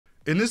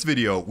In this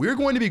video, we're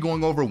going to be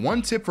going over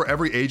one tip for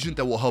every agent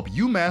that will help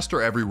you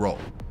master every role.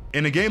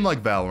 In a game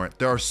like Valorant,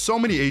 there are so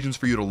many agents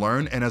for you to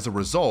learn, and as a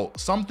result,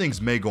 some things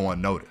may go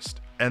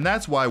unnoticed. And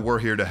that's why we're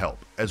here to help,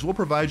 as we'll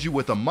provide you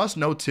with a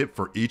must-know tip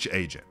for each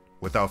agent.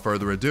 Without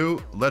further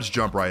ado, let's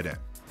jump right in.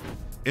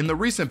 In the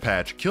recent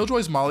patch,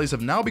 Killjoy's mollies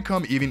have now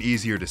become even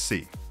easier to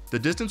see. The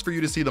distance for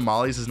you to see the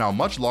mollies is now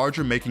much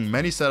larger, making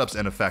many setups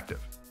ineffective.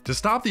 To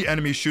stop the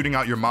enemies shooting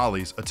out your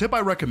mollies, a tip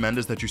I recommend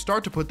is that you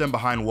start to put them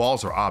behind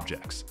walls or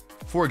objects.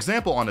 For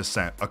example, on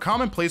Ascent, a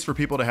common place for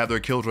people to have their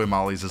Killjoy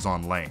mollies is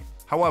on lane.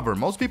 However,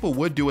 most people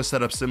would do a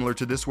setup similar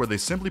to this where they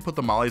simply put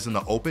the mollies in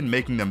the open,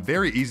 making them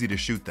very easy to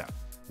shoot them.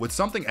 With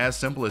something as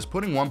simple as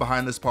putting one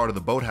behind this part of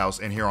the boathouse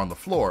and here on the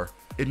floor,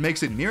 it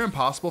makes it near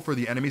impossible for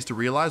the enemies to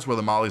realize where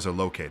the mollies are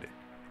located,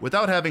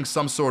 without having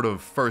some sort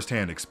of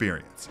first-hand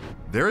experience.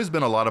 There has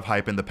been a lot of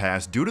hype in the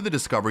past due to the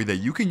discovery that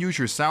you can use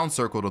your sound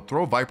circle to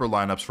throw Viper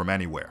lineups from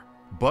anywhere.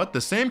 But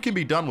the same can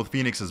be done with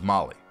Phoenix's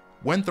molly.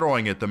 When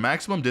throwing it, the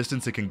maximum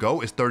distance it can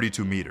go is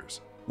 32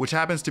 meters, which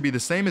happens to be the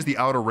same as the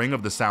outer ring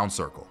of the sound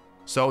circle.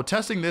 So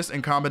testing this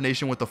in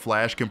combination with the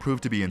flash can prove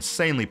to be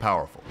insanely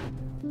powerful.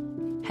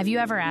 Have you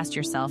ever asked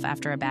yourself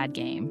after a bad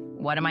game,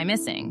 what am I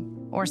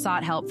missing? Or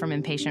sought help from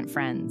impatient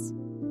friends?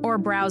 Or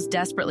browsed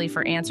desperately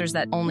for answers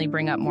that only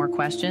bring up more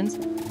questions?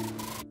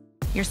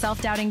 Your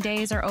self-doubting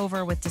days are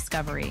over with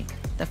Discovery,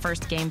 the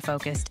first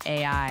game-focused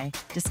AI.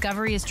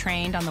 Discovery is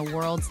trained on the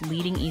world's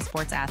leading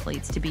esports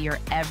athletes to be your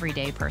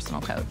everyday personal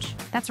coach.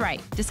 That's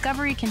right,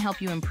 Discovery can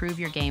help you improve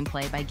your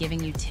gameplay by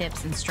giving you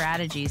tips and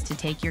strategies to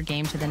take your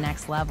game to the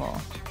next level.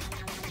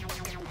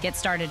 Get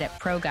started at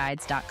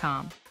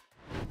ProGuides.com.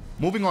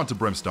 Moving on to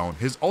Brimstone,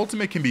 his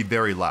ultimate can be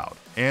very loud,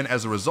 and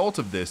as a result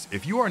of this,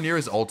 if you are near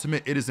his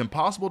ultimate, it is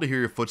impossible to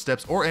hear your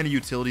footsteps or any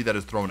utility that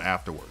is thrown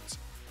afterwards.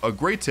 A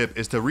great tip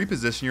is to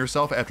reposition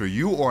yourself after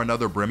you or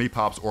another Brimmy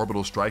pops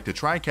orbital strike to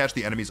try and catch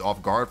the enemies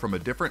off guard from a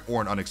different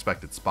or an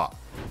unexpected spot.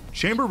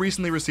 Chamber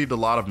recently received a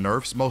lot of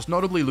nerfs, most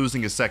notably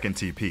losing his second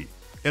TP.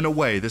 In a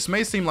way, this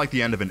may seem like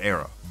the end of an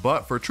era,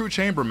 but for true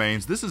Chamber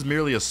mains, this is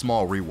merely a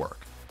small rework.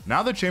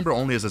 Now that Chamber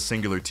only has a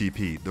singular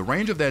TP, the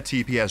range of that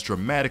TP has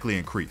dramatically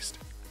increased.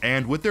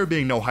 And with there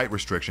being no height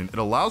restriction, it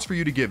allows for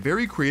you to get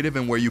very creative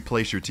in where you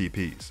place your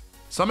TPs.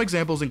 Some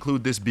examples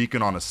include this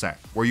beacon on Ascent,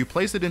 where you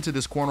place it into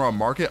this corner on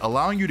market,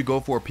 allowing you to go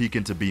for a peek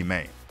into B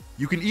main.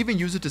 You can even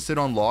use it to sit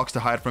on logs to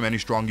hide from any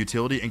strong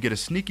utility and get a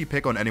sneaky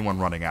pick on anyone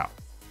running out.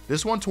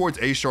 This one towards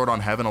A short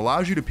on Heaven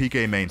allows you to peek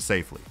A main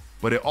safely,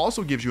 but it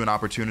also gives you an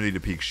opportunity to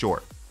peek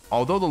short.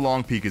 Although the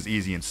long peek is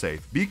easy and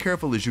safe, be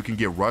careful as you can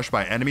get rushed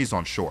by enemies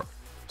on short.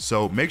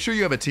 So make sure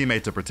you have a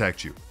teammate to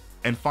protect you.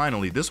 And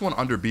finally, this one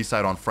under B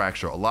side on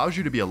Fracture allows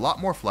you to be a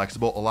lot more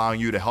flexible, allowing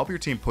you to help your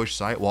team push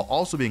site while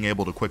also being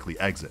able to quickly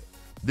exit.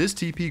 This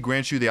TP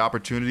grants you the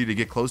opportunity to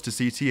get close to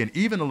CT and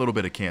even a little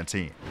bit of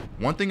Canteen.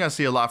 One thing I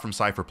see a lot from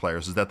Cypher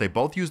players is that they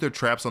both use their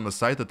traps on the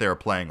site that they are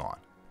playing on.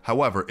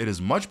 However, it is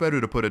much better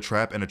to put a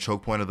trap in a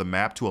choke point of the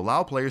map to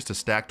allow players to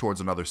stack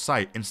towards another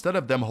site instead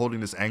of them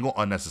holding this angle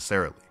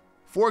unnecessarily.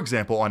 For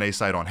example, on A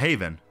site on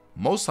Haven,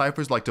 most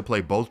Cyphers like to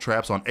play both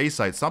traps on A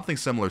site, something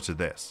similar to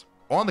this.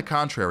 On the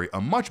contrary,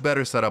 a much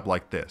better setup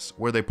like this,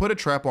 where they put a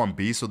trap on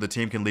B so the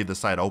team can leave the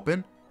site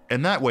open,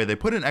 and that way they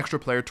put an extra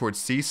player towards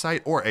C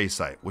site or A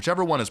site,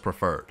 whichever one is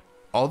preferred.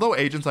 Although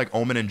agents like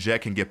Omen and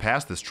Jett can get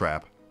past this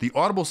trap, the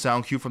audible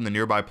sound cue from the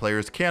nearby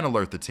players can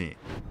alert the team.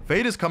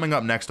 Fade is coming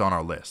up next on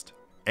our list,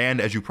 and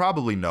as you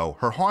probably know,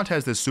 her haunt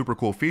has this super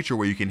cool feature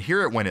where you can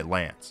hear it when it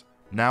lands.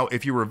 Now,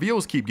 if your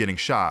reveals keep getting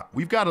shot,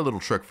 we've got a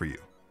little trick for you.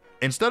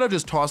 Instead of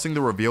just tossing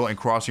the reveal and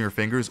crossing your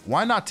fingers,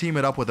 why not team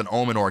it up with an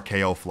Omen or a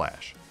KO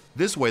flash?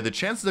 This way, the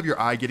chances of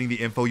your eye getting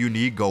the info you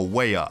need go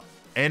way up.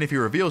 And if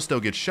your reveal still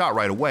gets shot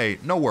right away,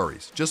 no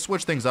worries, just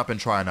switch things up and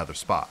try another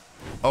spot.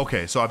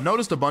 Okay, so I've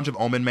noticed a bunch of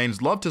Omen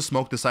mains love to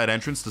smoke the side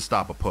entrance to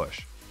stop a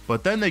push,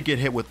 but then they get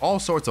hit with all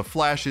sorts of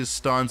flashes,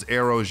 stuns,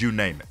 arrows, you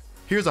name it.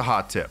 Here's a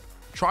hot tip.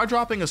 Try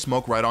dropping a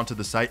smoke right onto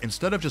the site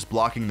instead of just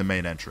blocking the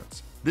main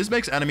entrance. This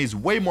makes enemies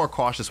way more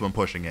cautious when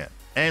pushing in.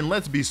 And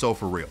let's be so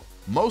for real,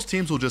 most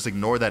teams will just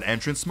ignore that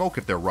entrance smoke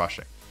if they're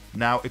rushing.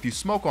 Now, if you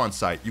smoke on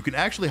site, you can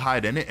actually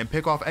hide in it and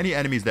pick off any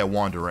enemies that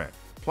wander in.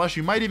 Plus,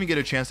 you might even get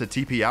a chance to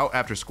TP out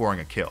after scoring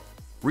a kill.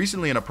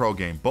 Recently in a pro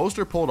game,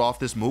 Boaster pulled off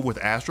this move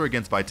with Astra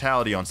against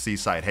Vitality on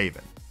Seaside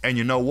Haven. And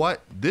you know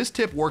what? This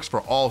tip works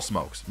for all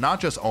smokes, not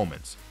just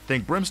Omens.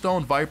 Think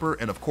Brimstone, Viper,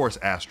 and of course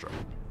Astra.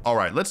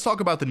 Alright, let's talk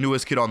about the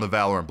newest kid on the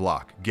Valorant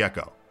block,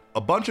 Gekko.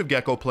 A bunch of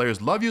Gekko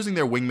players love using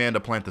their wingman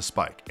to plant the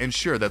spike, and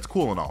sure, that's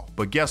cool and all,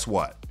 but guess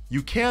what?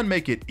 You can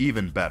make it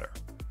even better.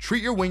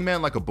 Treat your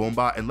wingman like a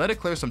boombot and let it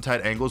clear some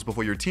tight angles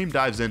before your team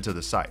dives into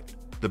the site.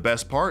 The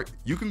best part,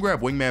 you can grab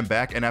wingman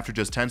back and after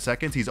just 10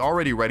 seconds, he's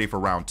already ready for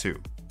round 2.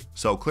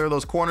 So clear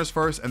those corners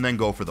first and then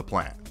go for the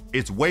plant.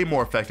 It's way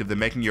more effective than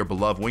making your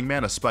beloved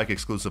wingman a spike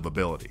exclusive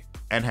ability.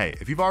 And hey,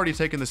 if you've already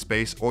taken the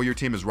space or your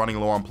team is running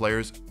low on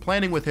players,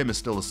 planning with him is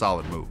still a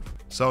solid move.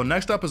 So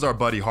next up is our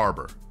buddy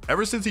Harbor.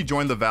 Ever since he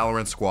joined the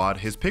Valorant squad,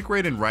 his pick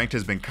rate in ranked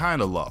has been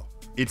kinda low.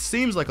 It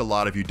seems like a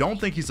lot of you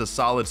don't think he's a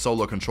solid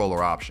solo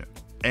controller option.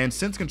 And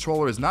since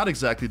controller is not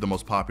exactly the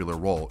most popular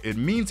role, it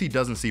means he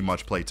doesn't see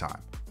much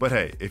playtime. But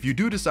hey, if you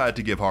do decide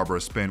to give Harbor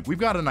a spin, we've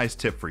got a nice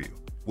tip for you.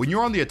 When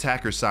you're on the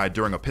attacker's side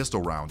during a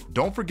pistol round,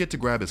 don't forget to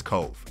grab his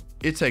Cove.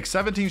 It takes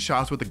 17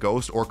 shots with the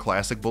Ghost or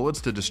Classic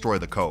bullets to destroy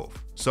the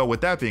Cove. So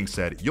with that being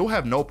said, you'll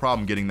have no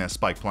problem getting that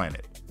spike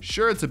planted.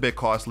 Sure, it's a bit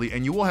costly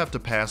and you will have to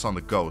pass on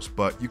the Ghost,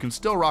 but you can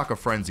still rock a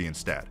Frenzy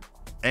instead.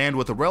 And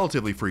with a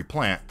relatively free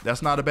plant,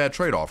 that's not a bad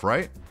trade-off,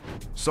 right?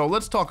 So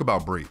let's talk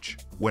about Breach.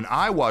 When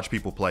I watch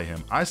people play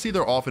him, I see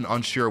they're often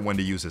unsure when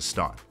to use his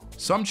stun.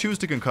 Some choose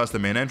to concuss the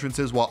main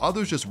entrances while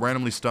others just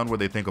randomly stun where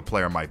they think a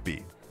player might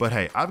be. But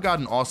hey, I've got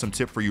an awesome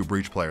tip for you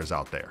Breach players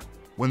out there.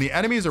 When the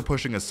enemies are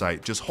pushing a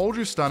site, just hold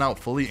your stun out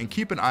fully and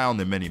keep an eye on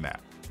the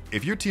minimap.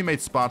 If your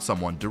teammates spot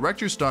someone,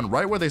 direct your stun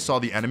right where they saw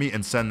the enemy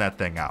and send that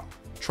thing out.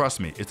 Trust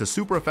me, it's a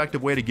super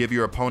effective way to give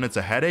your opponents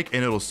a headache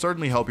and it'll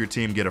certainly help your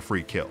team get a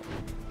free kill.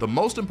 The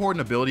most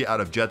important ability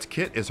out of Jett's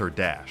kit is her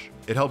dash.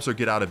 It helps her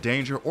get out of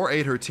danger or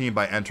aid her team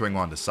by entering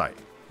onto site.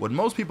 What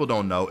most people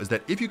don't know is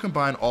that if you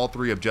combine all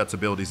three of Jett's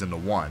abilities into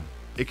one,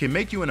 it can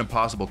make you an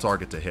impossible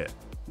target to hit.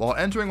 While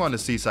entering onto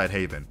Seaside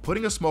Haven,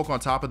 putting a smoke on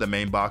top of the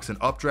main box and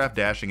updraft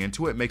dashing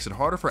into it makes it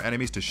harder for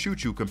enemies to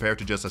shoot you compared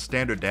to just a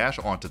standard dash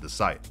onto the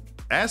site.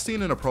 As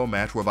seen in a pro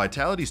match where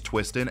Vitality's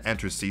Twistin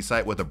enters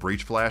Seaside with a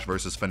Breach Flash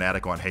versus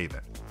Fnatic on Haven.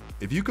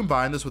 If you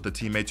combine this with a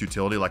teammate's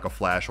utility like a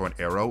Flash or an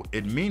Arrow,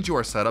 it means you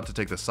are set up to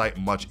take the site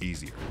much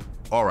easier.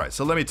 Alright,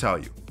 so let me tell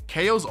you,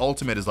 KO's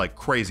ultimate is like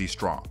crazy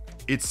strong.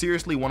 It's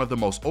seriously one of the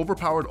most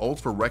overpowered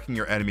ults for wrecking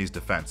your enemy's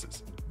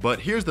defenses. But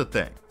here's the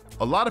thing,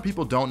 a lot of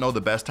people don't know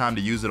the best time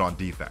to use it on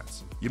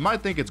defense. You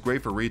might think it's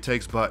great for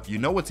retakes, but you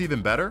know what's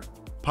even better?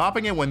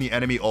 Popping it when the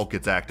enemy ult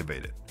gets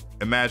activated.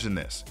 Imagine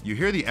this, you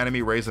hear the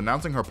enemy Raze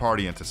announcing her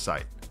party into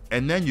sight,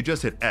 and then you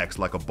just hit X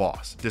like a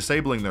boss,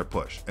 disabling their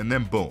push, and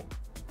then boom.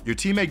 Your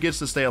teammate gets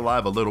to stay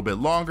alive a little bit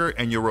longer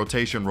and your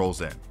rotation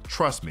rolls in.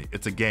 Trust me,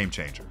 it's a game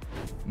changer.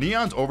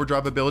 Neon's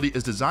overdrive ability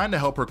is designed to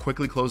help her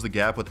quickly close the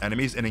gap with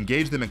enemies and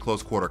engage them in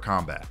close quarter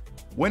combat.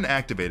 When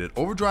activated,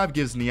 overdrive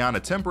gives Neon a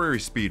temporary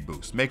speed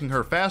boost, making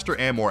her faster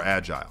and more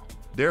agile.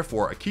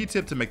 Therefore, a key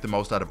tip to make the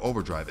most out of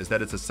overdrive is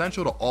that it's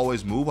essential to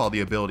always move while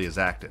the ability is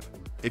active.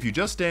 If you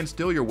just stand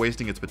still, you're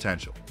wasting its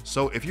potential.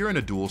 So if you're in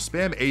a duel,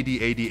 spam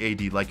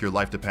AD like your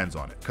life depends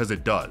on it, cause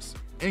it does.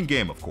 In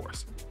game, of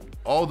course.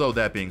 Although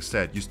that being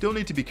said, you still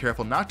need to be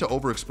careful not to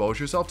overexpose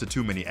yourself to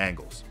too many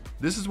angles.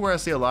 This is where I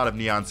see a lot of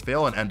Neons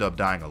fail and end up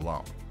dying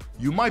alone.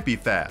 You might be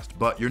fast,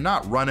 but you're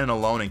not run in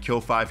alone and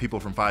kill 5 people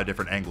from 5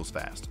 different angles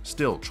fast.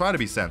 Still, try to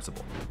be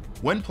sensible.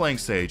 When playing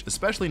Sage,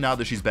 especially now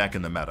that she's back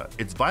in the meta,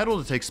 it's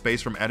vital to take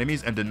space from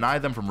enemies and deny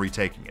them from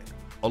retaking it.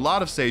 A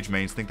lot of Sage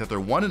mains think that their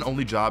one and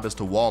only job is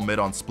to wall mid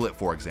on split,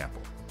 for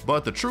example.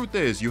 But the truth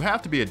is, you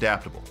have to be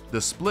adaptable.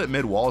 The split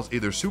mid wall is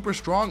either super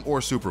strong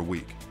or super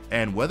weak.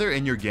 And whether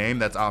in your game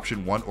that's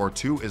option 1 or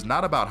 2 is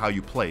not about how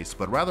you place,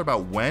 but rather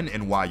about when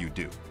and why you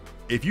do.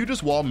 If you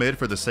just wall mid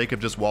for the sake of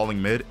just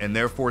walling mid and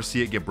therefore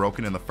see it get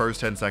broken in the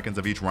first 10 seconds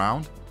of each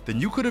round, then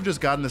you could have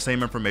just gotten the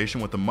same information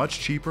with a much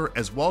cheaper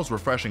as well as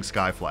refreshing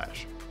Skye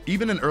Flash.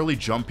 Even an early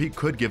jump peak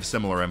could give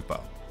similar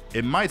info.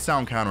 It might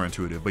sound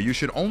counterintuitive, but you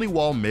should only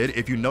wall mid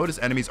if you notice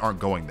enemies aren't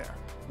going there.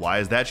 Why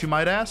is that, you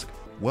might ask?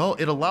 Well,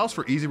 it allows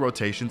for easy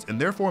rotations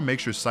and therefore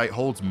makes your site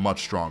holds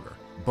much stronger.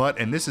 But,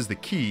 and this is the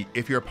key,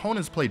 if your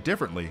opponents play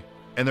differently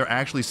and they're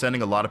actually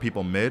sending a lot of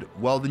people mid,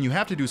 well then you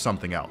have to do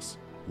something else.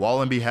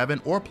 Wall and be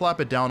heaven or plop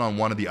it down on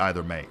one of the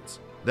either mains.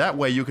 That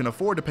way you can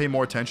afford to pay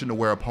more attention to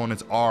where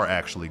opponents are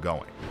actually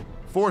going.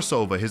 For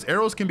Sova, his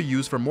arrows can be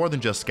used for more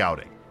than just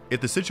scouting. If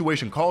the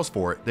situation calls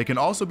for it, they can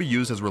also be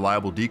used as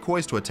reliable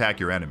decoys to attack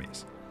your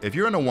enemies. If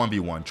you're in a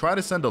 1v1, try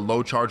to send a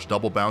low charge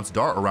double bounce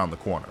dart around the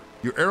corner.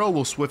 Your arrow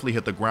will swiftly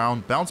hit the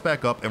ground, bounce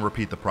back up, and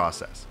repeat the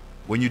process.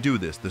 When you do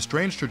this, the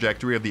strange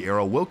trajectory of the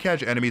arrow will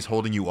catch enemies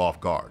holding you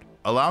off guard,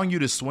 allowing you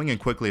to swing and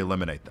quickly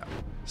eliminate them.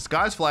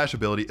 Skye's flash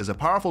ability is a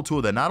powerful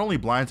tool that not only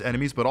blinds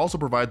enemies but also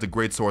provides a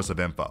great source of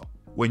info.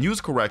 When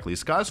used correctly,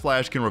 Skye's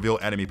flash can reveal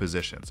enemy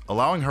positions,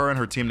 allowing her and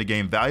her team to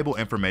gain valuable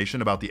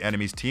information about the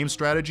enemy's team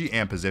strategy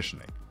and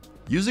positioning.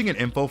 Using an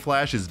info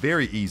flash is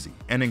very easy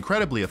and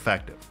incredibly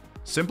effective.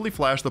 Simply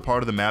flash the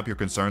part of the map you're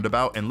concerned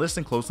about and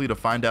listen closely to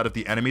find out if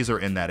the enemies are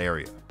in that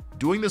area.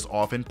 Doing this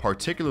often,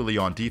 particularly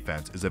on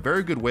defense, is a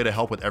very good way to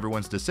help with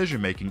everyone's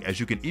decision making as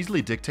you can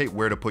easily dictate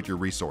where to put your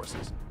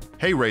resources.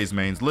 Hey Raze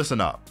mains,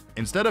 listen up.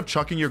 Instead of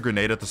chucking your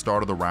grenade at the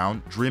start of the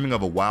round, dreaming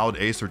of a wild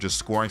ace or just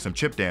scoring some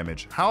chip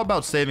damage, how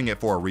about saving it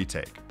for a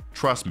retake?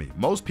 Trust me,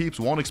 most peeps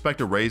won't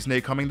expect a Raze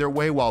nade coming their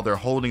way while they're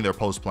holding their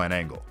post plan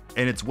angle,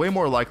 and it's way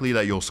more likely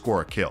that you'll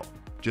score a kill.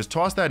 Just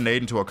toss that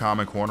nade into a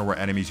common corner where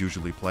enemies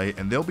usually play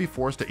and they'll be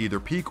forced to either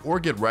peek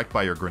or get wrecked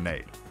by your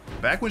grenade.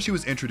 Back when she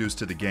was introduced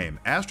to the game,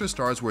 Astra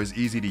stars were as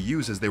easy to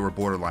use as they were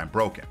borderline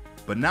broken.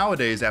 But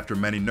nowadays, after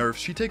many nerfs,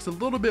 she takes a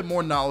little bit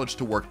more knowledge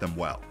to work them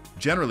well.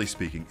 Generally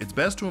speaking, it's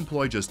best to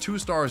employ just 2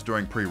 stars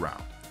during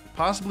pre-round.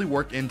 Possibly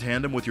work in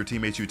tandem with your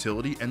teammate's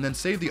utility and then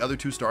save the other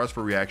 2 stars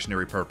for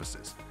reactionary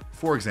purposes.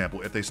 For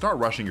example, if they start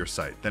rushing your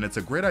site, then it's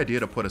a great idea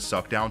to put a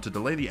suck down to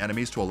delay the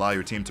enemies to allow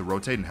your team to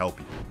rotate and help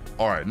you.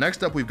 Alright,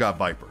 next up we've got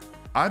Viper.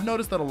 I've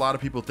noticed that a lot of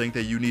people think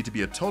that you need to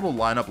be a total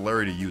lineup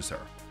Larry to use her.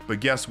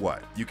 But guess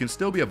what? You can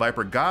still be a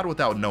Viper god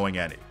without knowing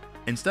any.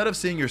 Instead of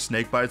seeing your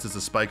snake bites as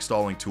a spike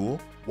stalling tool,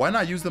 why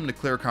not use them to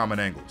clear common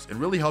angles and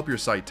really help your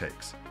site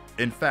takes?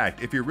 In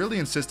fact, if you're really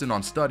insistent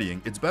on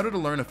studying, it's better to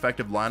learn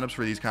effective lineups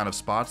for these kind of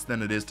spots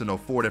than it is to know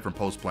 4 different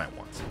post-plant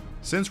ones.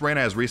 Since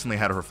Reyna has recently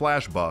had her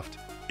flash buffed,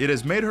 it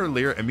has made her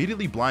Leer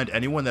immediately blind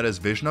anyone that has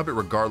vision of it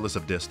regardless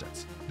of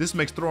distance. This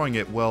makes throwing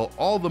it, well,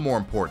 all the more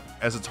important,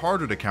 as it's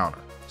harder to counter.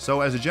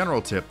 So as a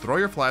general tip, throw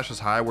your flashes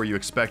high where you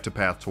expect to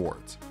path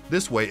towards.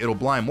 This way, it'll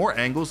blind more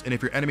angles, and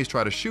if your enemies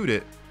try to shoot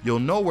it, you'll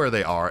know where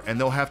they are and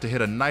they'll have to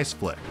hit a nice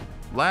flick.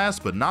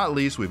 Last but not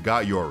least, we've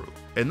got Yoru.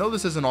 And though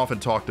this isn't often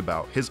talked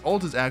about, his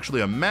ult is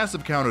actually a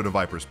massive counter to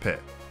Viper's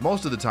Pit.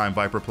 Most of the time,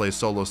 Viper plays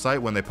solo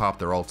site when they pop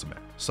their ultimate.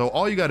 So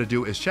all you gotta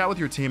do is chat with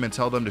your team and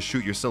tell them to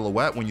shoot your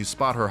silhouette when you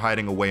spot her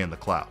hiding away in the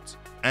clouds.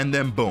 And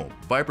then boom,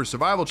 Viper's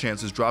survival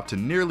chances drop to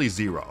nearly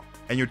 0,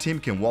 and your team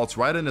can waltz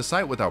right into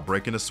sight without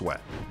breaking a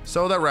sweat.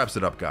 So that wraps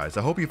it up, guys.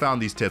 I hope you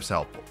found these tips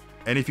helpful.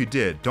 And if you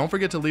did, don't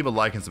forget to leave a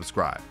like and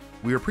subscribe.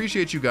 We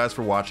appreciate you guys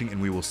for watching,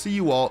 and we will see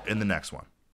you all in the next one.